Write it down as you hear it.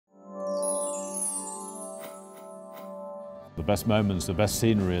The best moments, the best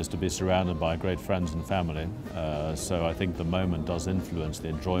scenery is to be surrounded by great friends and family. So I think the moment does influence the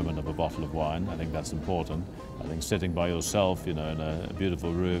enjoyment of a bottle of wine. I think that's important. I think sitting by yourself, in a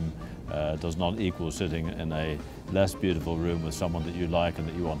beautiful room does not equal sitting in a less beautiful room with someone that you like and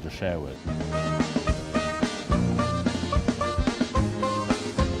that you want to share with.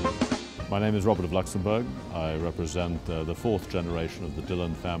 My name is Robert of Luxemburgo. I represent the fourth generation of the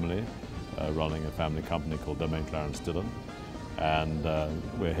Dillon family, running a family company called Domaine Clarence Dillon. And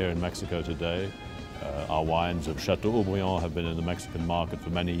we're here in Mexico today. Our wines of Chateau Haut-Brion have been in the Mexican market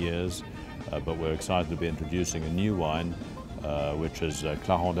for many years, but we're excited to be introducing a new wine, which is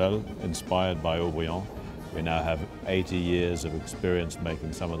Clarendelle, inspired by Haut-Brion. We now have 80 years of experience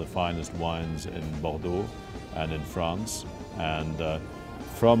making some of the finest wines in Bordeaux and in France. And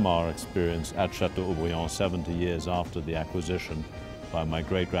from our experience at Chateau Haut-Brion 70 years after the acquisition by my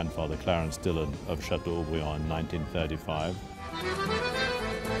great-grandfather Clarence Dillon of Chateau Haut-Brion in 1935.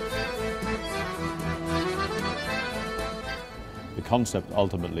 The concept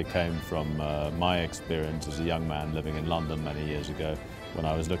ultimately came from my experience as a young man living in London many years ago, when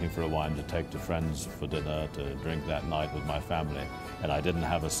I was looking for a wine to take to friends for dinner, to drink that night with my family. And I didn't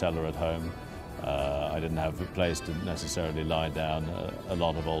have a cellar at home. I didn't have a place to necessarily lie down a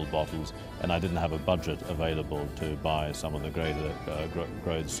lot of old bottles, and I didn't have a budget available to buy some of the greater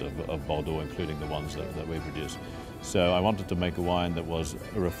growths of Bordeaux, including the ones that we produce. So I wanted to make a wine that was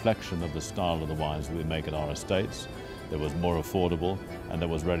a reflection of the style of the wines that we make at our estates, that was more affordable, and that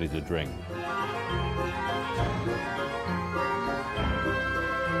was ready to drink.